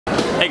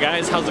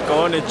guys, how's it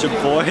going? It's your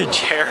boy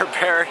Chair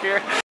Bear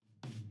here.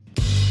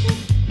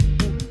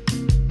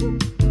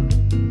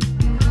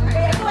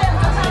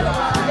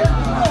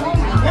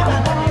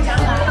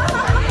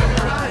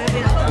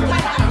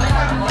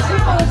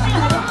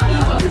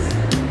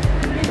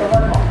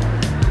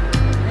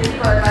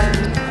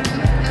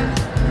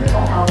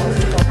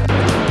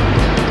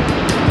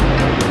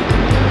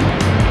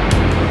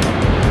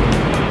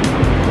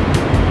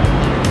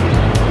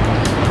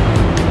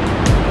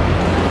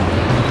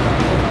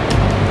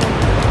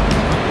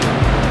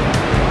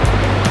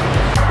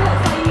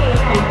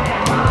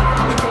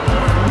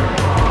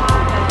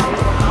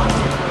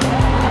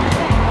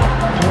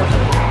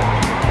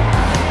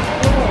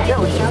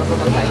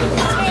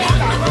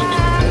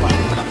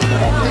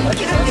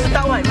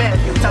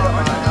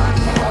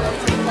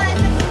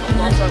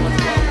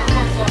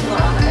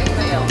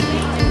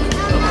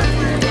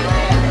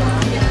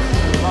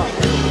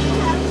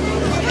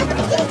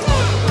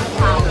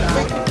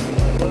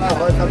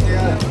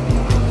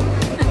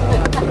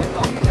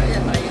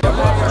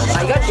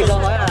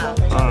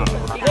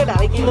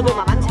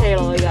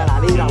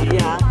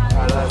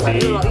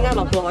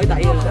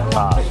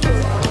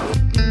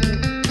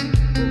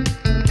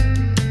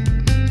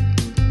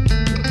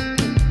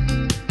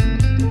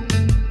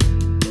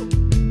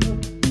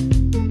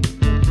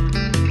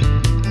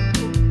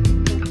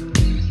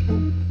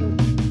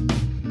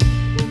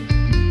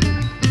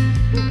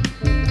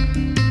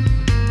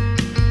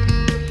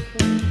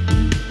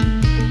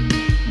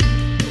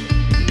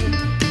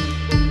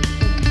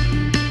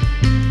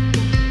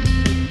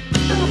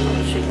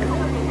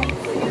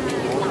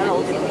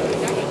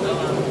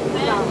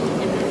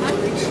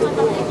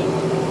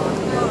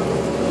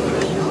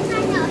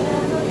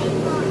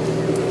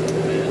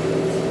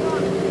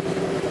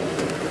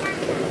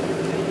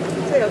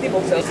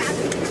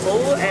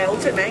好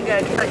出名嘅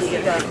得意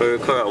㗎。佢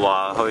係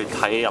話去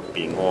睇入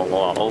邊喎，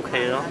我話 OK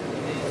咯，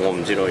我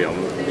唔知道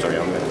仲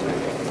有咩。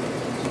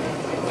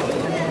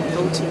都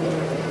知。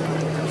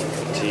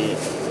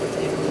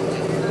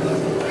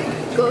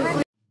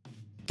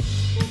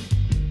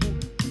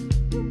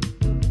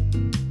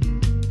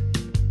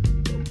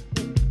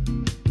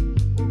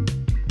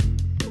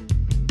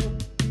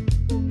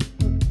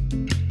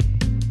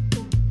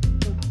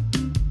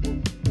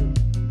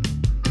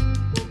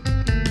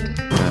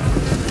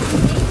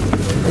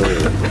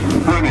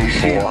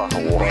哇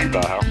！what the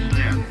hell?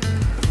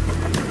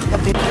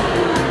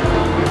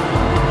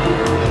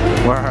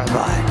 Where am I?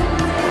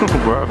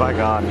 Where have I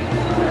gone?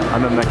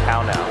 I'm in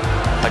Macau now.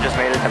 I just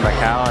made it to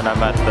Macau and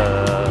I'm at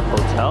the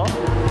hotel.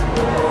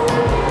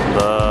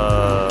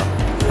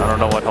 I don't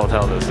know what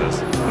hotel this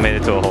is. I made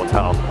it to a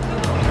hotel.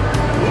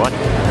 What?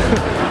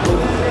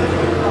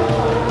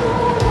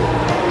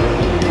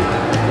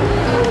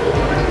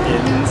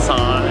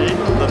 Inside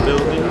the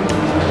building.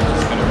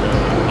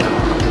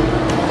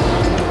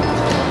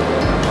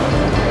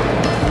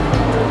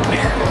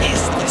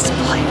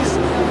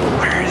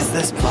 Where is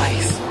this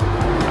place?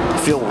 I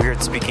feel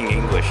weird speaking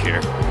English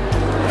here.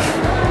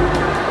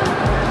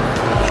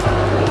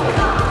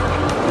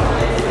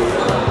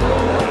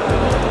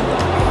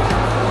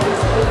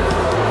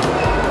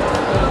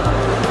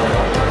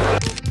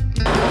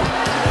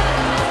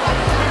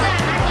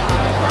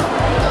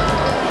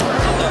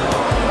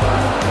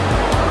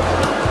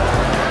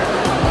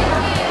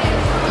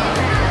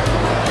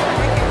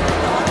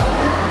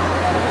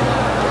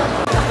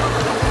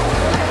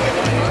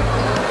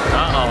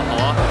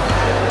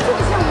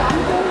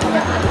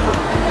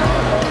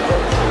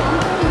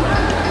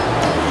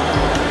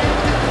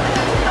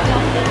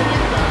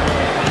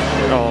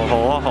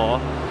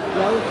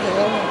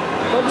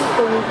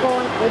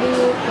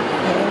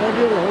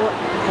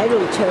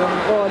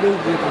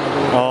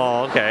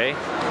 Oh, okay.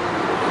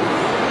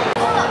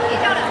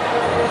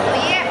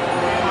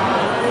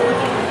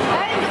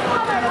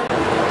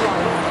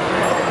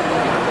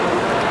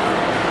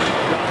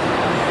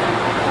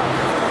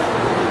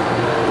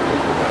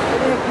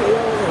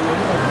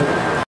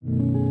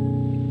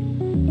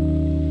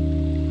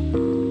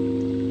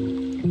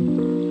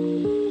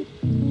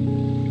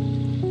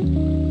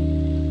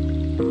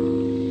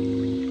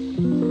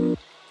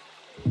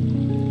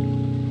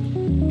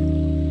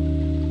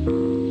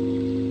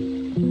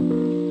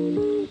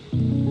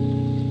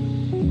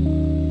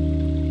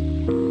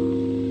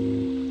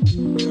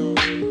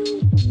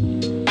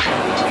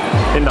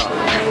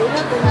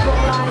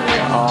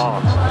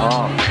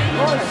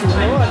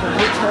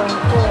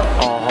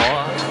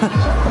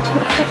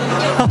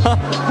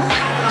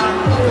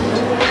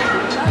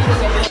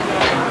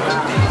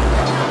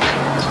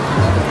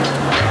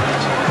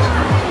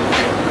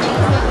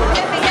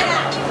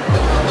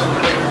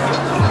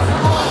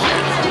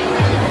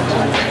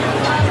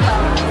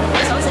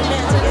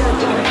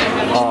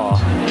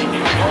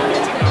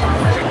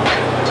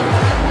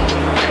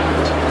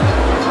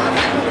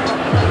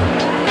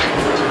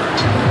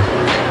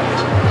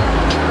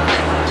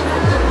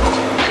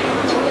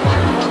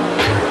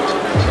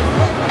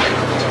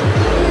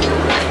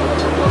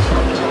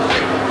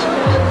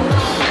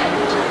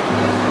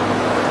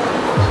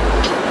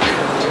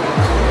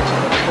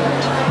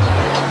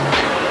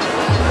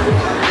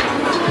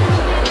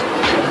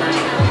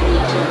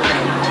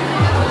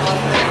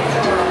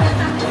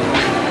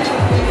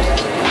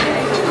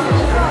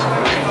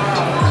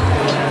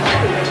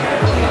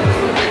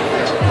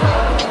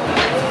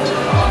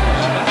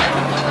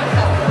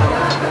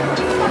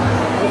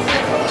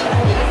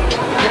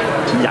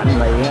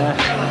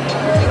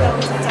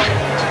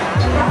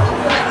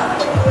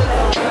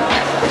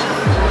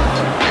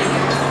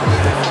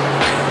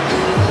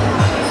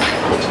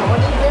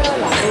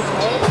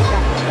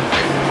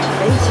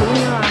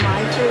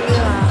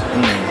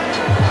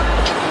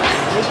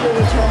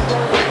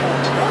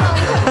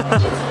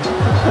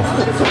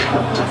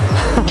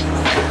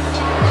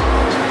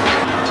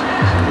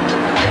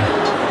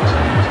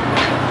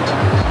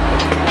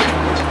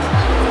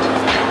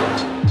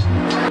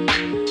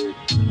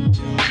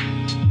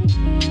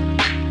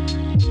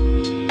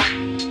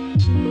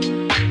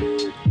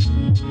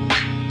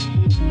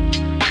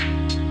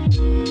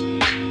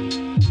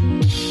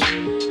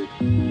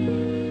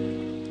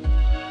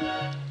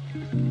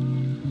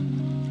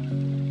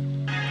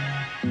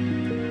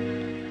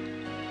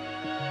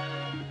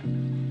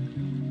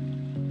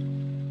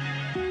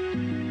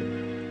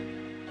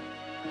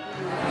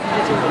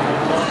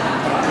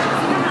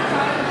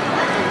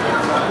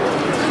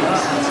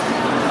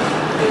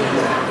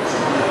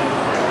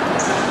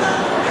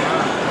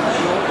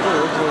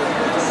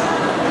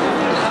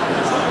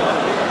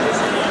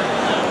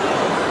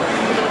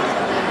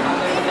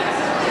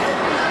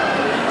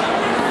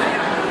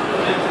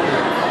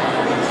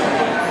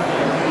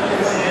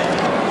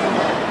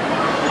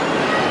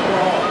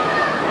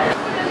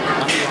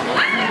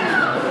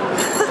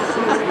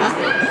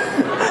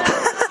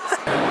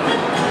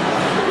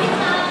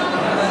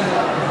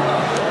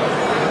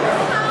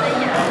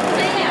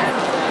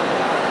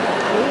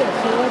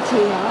 次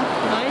嚇？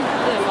係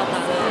真係發達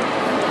啦！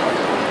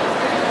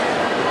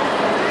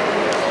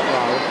哇，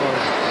好高！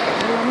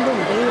我諗都唔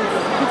俾佢食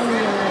空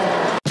喎。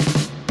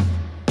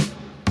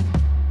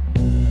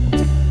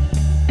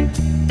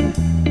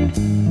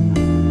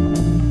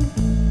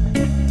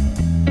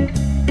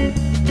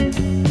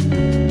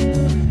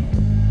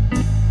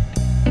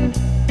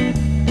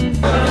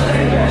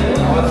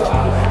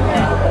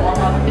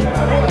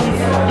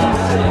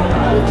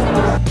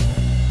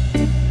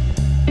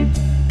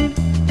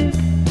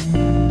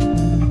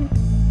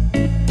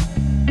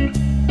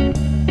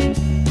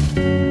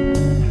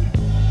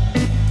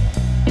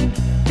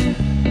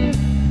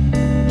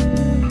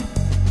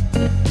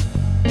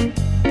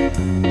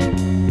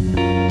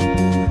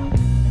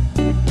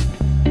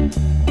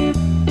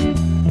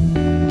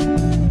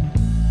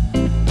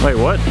Wait,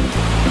 what?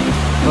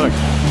 Look,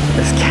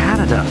 it's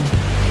Canada.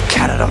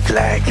 Canada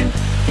flag.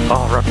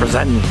 Oh,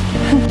 representing.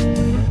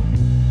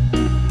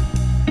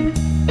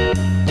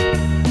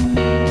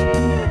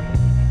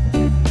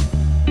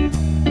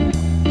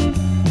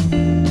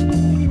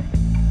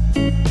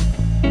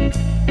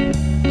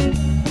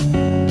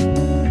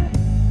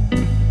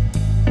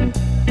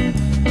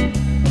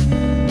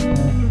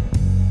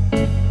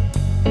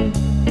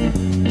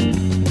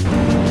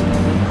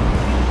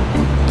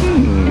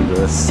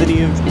 The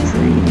city of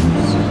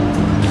dreams.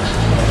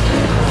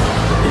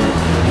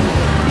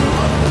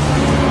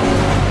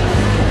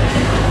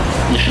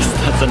 Yes,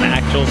 that's an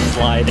actual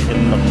slide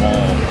in the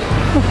mall.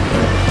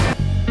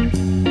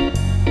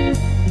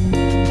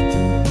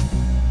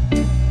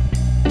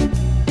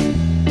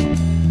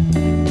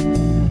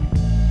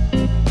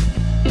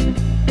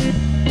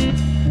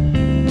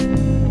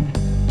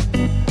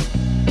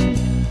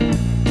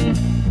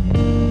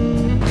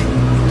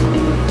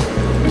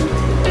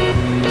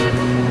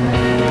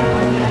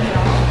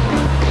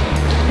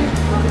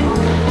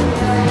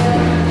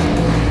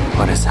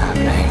 What is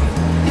happening?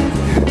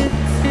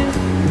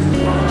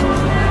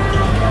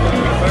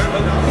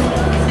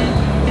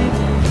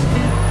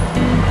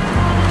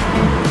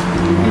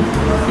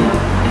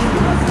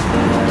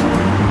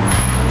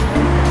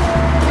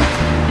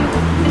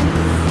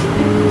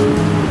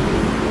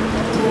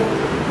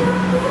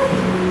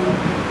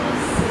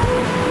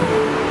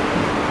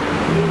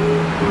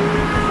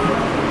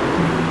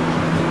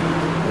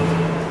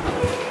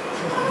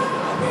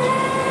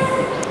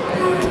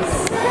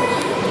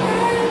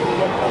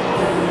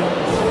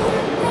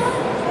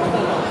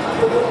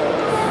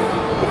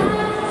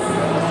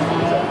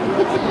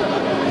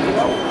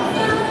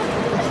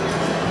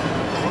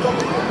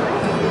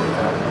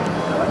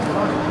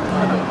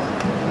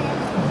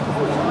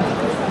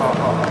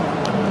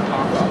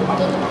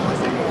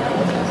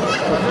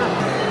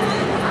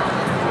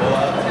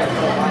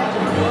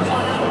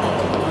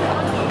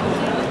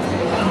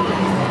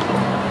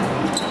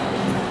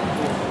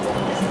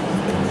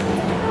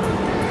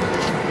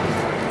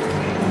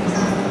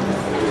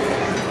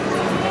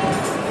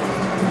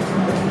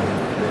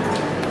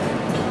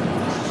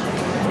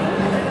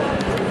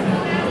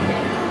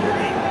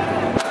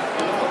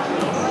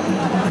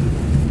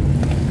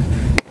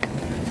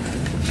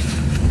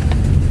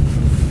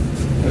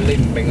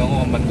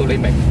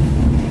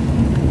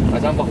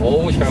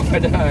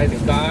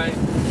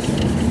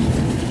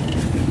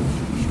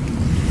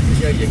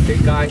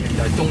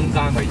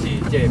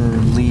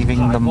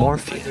 Leaving the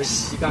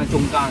Morpheus.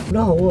 都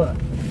好啊！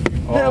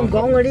香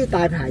港嗰啲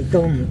大排檔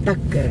唔得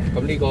嘅。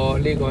咁呢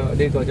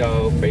個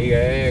就俾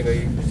嘅，佢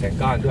成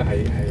家人都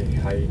係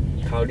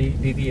靠呢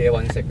啲嘢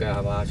揾食嘅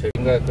係嘛？隨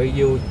便嘅，佢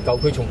要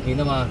舊區重建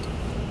啊嘛。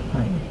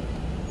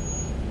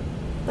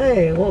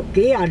係。我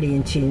幾廿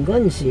年前嗰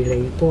陣時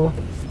嚟過，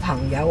朋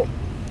友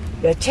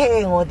又車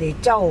我哋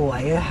周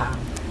圍去行，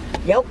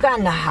有間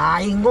蟹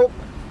屋，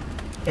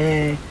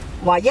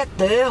話一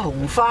朵紅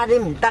花都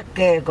唔得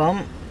嘅咁。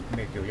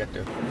咩叫一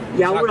朵？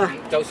有啦，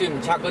就算唔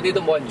拆嗰啲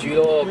都冇人住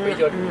咯，俾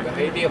咗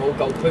喺啲好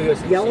舊區嘅城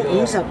市有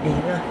50年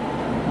啦。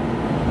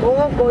嗰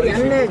個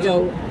人咧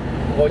就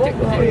嗰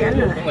個人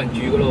啊，冇人住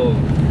噶咯。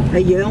係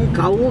養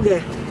狗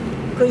嘅，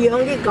佢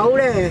養啲狗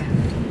咧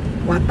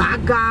話打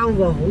交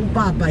㗎，好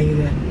巴閉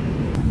嘅。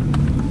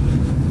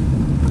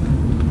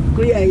佢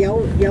係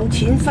有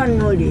錢分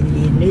喎，年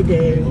你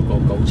哋。嗰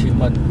個9000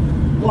蚊。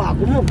哇，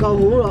咁就夠好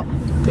咯。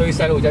對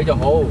細路仔就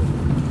好，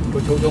佢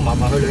儲儲埋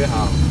埋去旅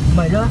行。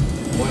咪咯。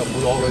我又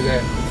冇攞佢嘅。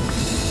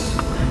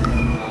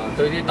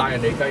對啲大人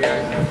嚟計啊，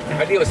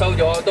喺呢度收咗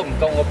都唔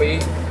夠我俾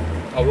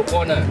牛肉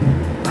乾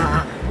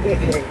啊！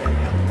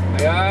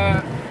係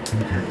啊，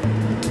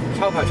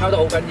抄牌抄得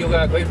好緊要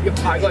㗎，佢一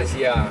派嗰陣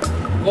時啊，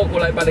嗰個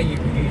禮拜你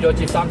預咗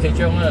接3、4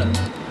張啦。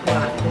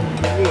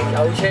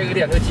有車嗰啲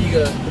人都知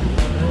㗎啦。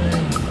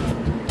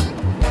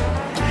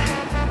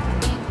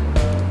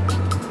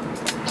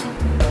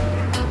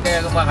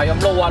咁啊係咁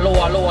撈啊撈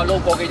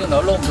個幾鐘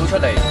頭都撈唔到出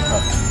嚟。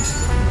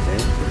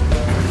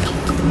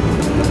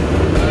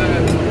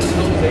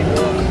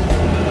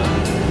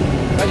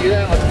跟住咧，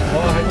我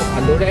喺個頻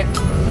道咧，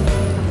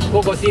嗰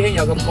個師兄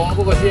又咁講，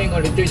嗰個師兄我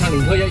哋最撐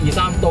年區1、2、3，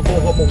個部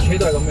車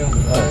都係咁樣。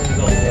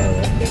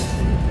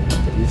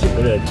以前嗰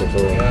啲嚟做數。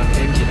係啊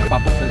 ，M 字8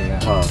部出嚟嘅。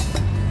啊。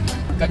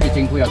跟住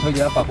政府又推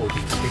咗100部多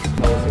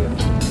少？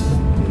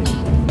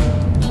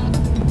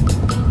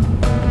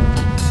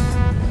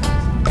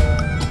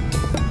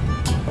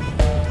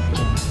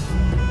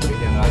你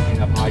隻眼見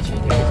係派錢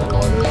嘅，其實內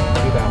裏呢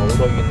度係好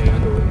多怨氣喺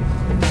度。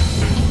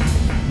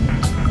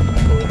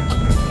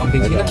撳電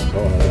錢啦，我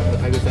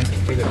睇佢想停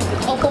機佢。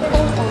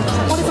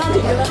我哋3條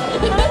嘅啦。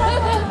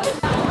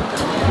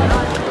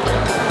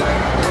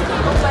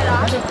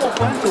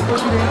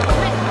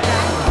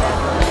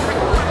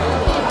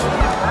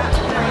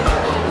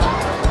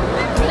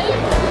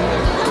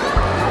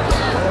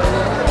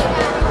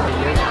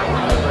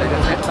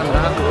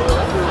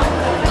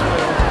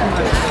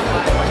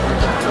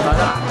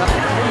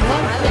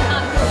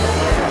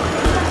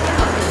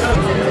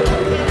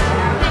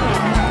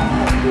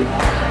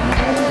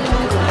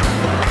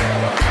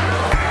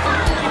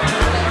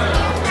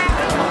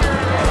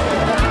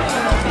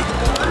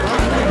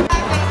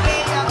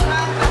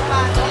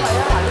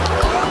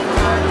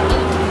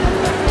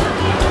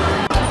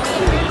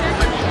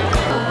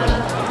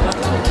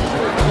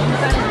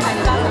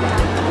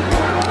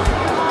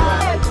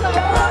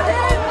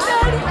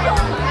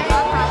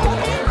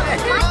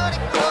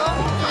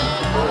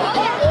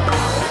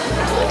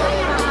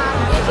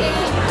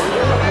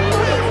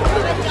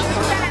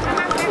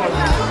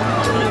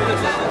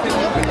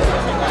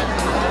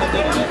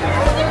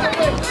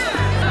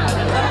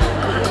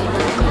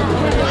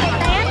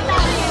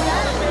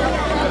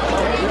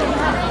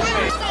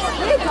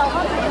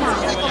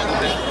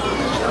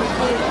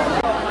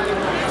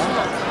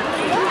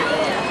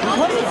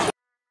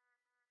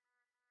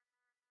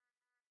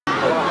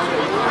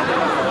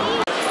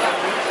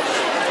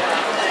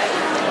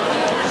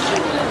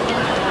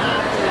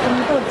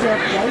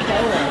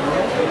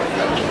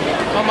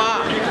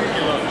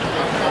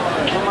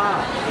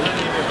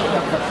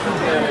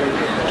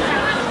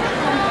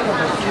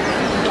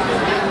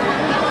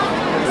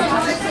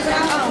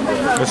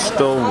It's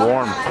still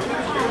warm.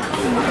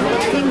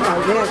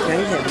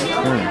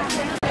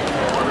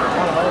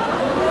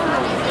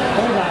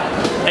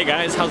 Hey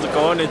guys, how's it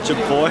going? It's your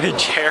boy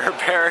Chair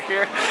Bear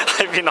here.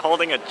 I've been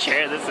holding a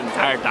chair this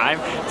entire time.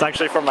 It's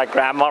actually for my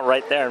grandma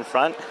right there in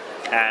front.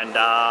 And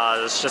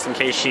it's just in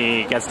case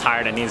she gets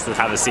tired and needs to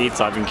have a seat.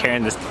 So I've been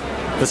carrying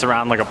this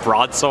around like a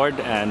broadsword.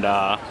 And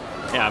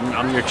yeah,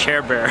 I'm your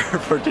chair bearer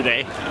for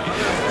today.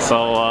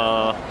 So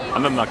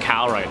I'm in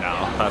Macau right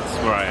now. That's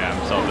where I am.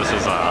 So this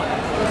is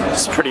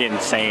pretty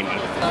insane.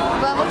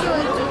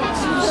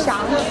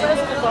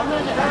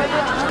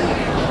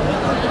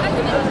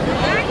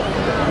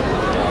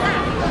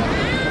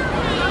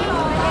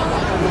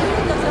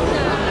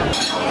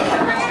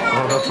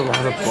 Oh, that's a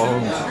lot of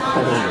bones.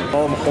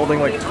 Oh, I'm holding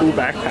like 2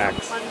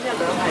 backpacks.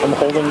 I'm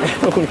holding,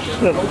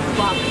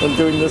 I'm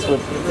doing this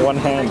with one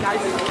hand.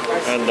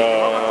 And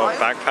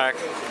backpack,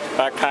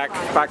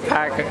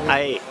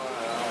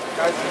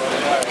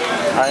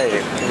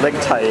拎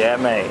齊嘢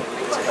未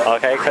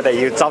 ？OK， 佢哋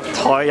要執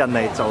枱人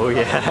嚟做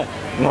嘢，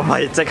我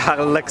咪即刻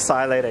拎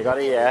晒你哋嗰啲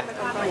嘢。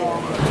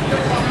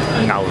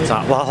牛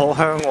雜，哇，好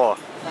香喎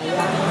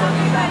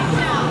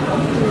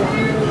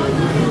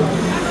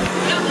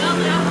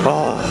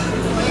！Oh,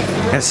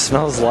 it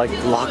smells like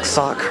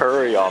laksa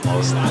curry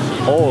almost.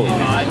 Oh.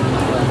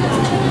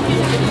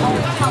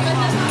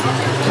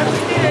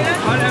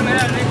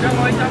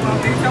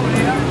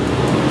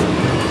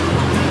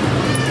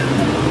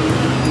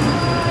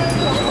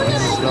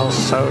 It smells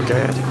so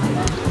good.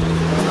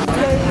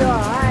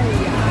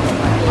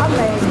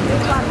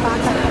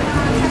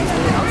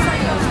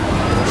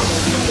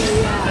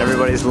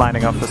 Everybody's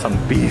lining up for some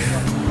beef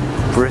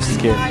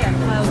brisket and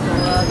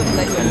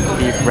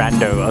beef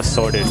rando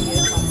assorted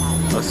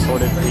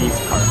beef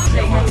cart.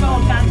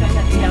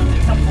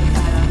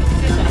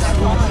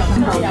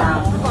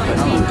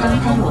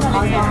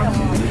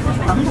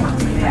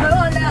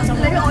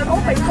 你外母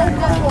肥高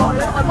高喎，你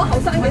外母後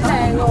生幾靚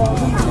喎。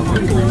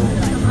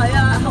係啊，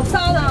後生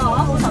啊，好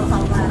後生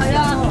嘅。係啊，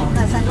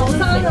後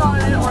生啊，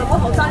你外母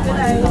後生幾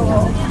靚喎，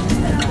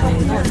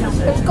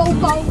高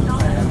高。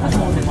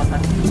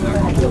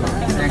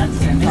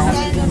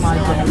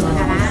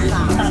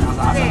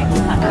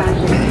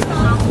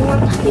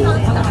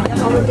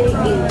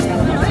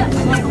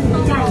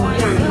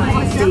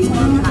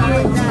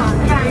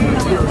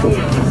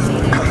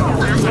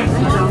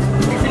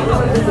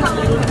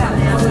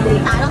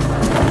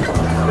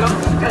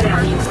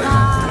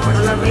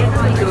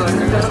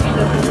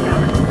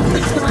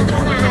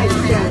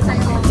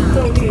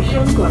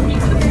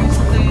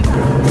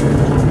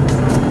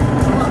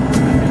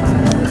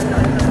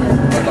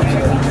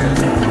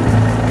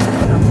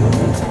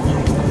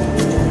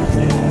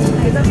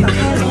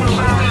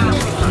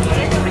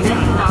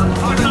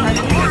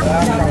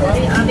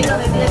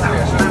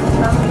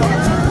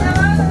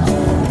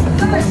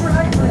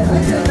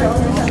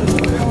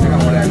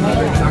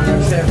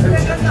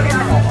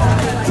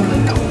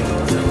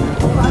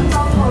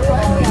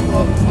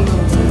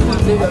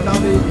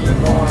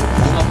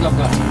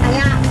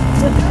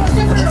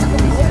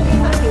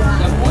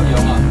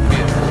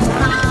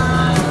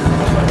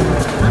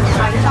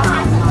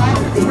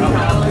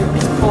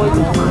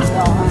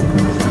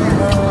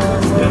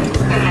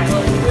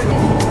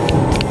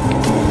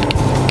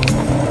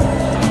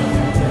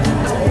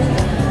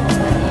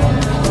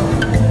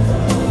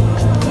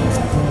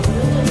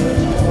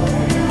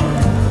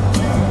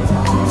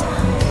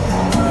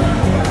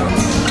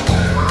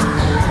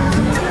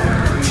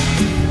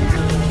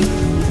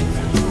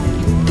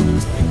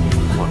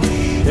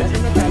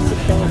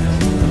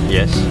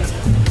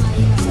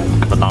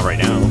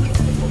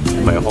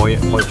咪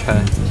開窗。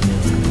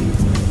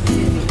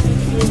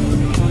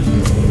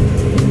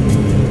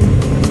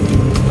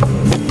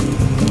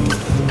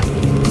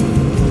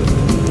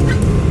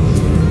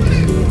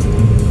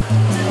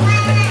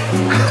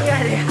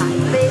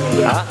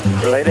嚇！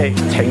你哋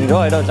停咗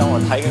喺度就我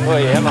睇緊嗰個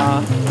嘢啊嘛。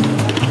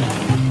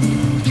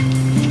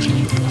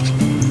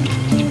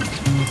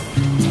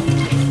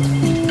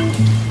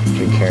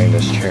Been carrying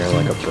this chair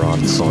like a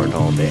broadsword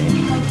all day.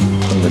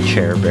 I'm the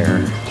chair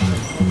bearer.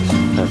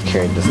 I've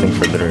carried this thing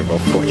for literally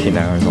about 14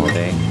 hours all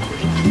day.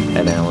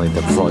 And I only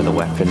deploy the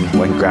weapon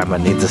when Grandma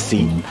needs a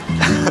seat.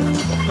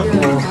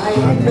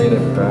 I made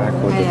it back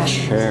with the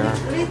chair.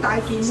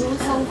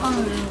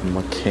 I'm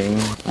a king.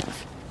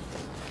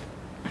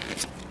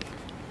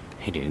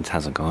 Hey dudes,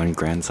 how's it going?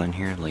 Grandson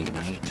here, late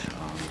night.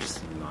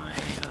 Just in my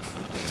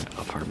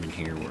apartment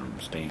here where I'm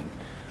staying.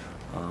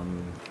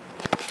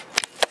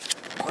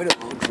 Quite a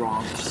low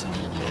drop, so.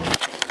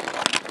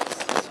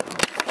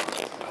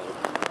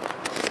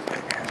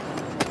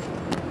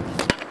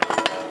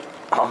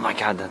 Oh my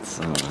god, that's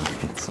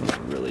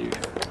really,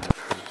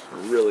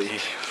 really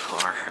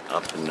far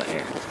up in the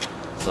air.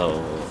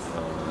 So,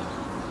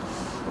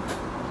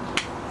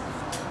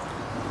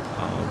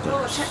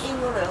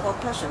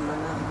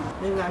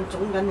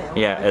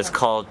 yeah, it's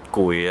called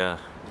攰啊。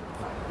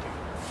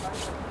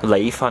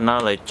你瞓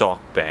啦，你作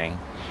病。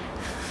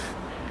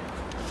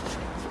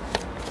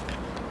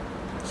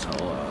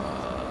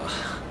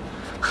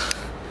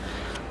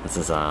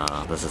So,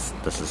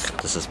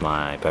 this is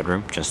my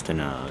bedroom, just in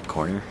a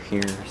corner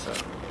here. So,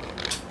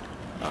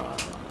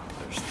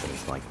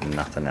 there's like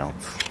nothing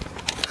else.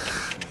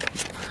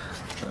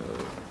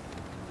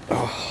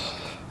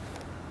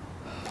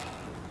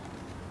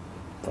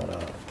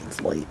 But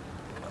it's late.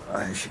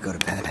 I should go to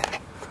bed.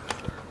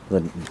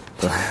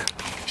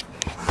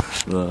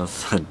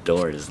 The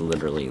door is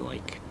literally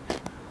like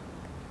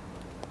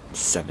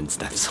 7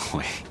 steps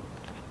away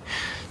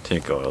to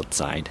go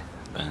outside.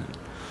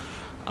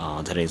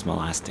 But today's my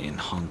last day in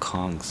Hong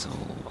Kong, so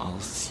I'll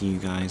see you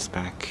guys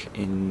back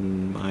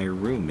in my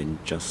room in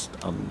just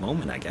a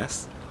moment, I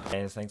guess.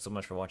 And thanks so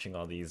much for watching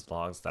all these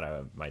vlogs that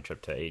my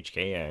trip to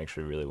HK. I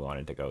actually really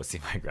wanted to go see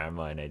my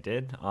grandma, and I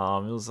did. It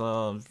was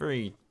a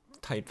very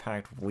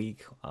tight-packed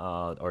week,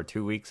 or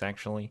 2 weeks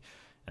actually.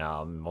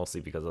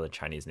 Mostly because of the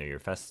Chinese New Year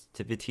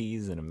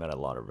festivities, and I met a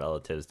lot of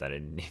relatives that I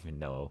didn't even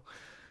know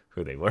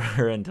who they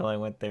were until I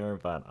went there.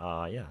 But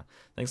yeah,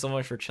 thanks so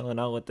much for chilling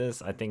out with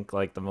this. I think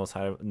like the most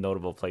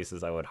notable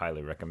places I would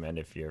highly recommend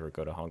if you ever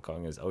go to Hong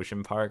Kong is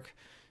Ocean Park,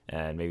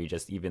 and maybe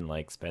just even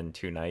like spend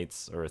 2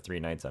 nights or 3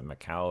 nights at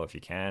Macau if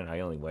you can. I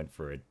only went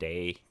for a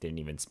day, didn't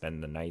even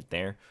spend the night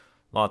there.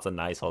 Lots of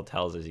nice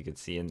hotels, as you can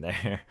see in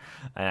there.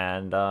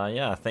 And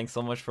yeah, thanks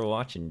so much for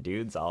watching,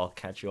 dudes. I'll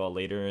catch you all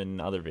later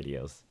in other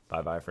videos.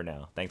 Bye bye for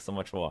now. Thanks so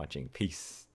much for watching. Peace.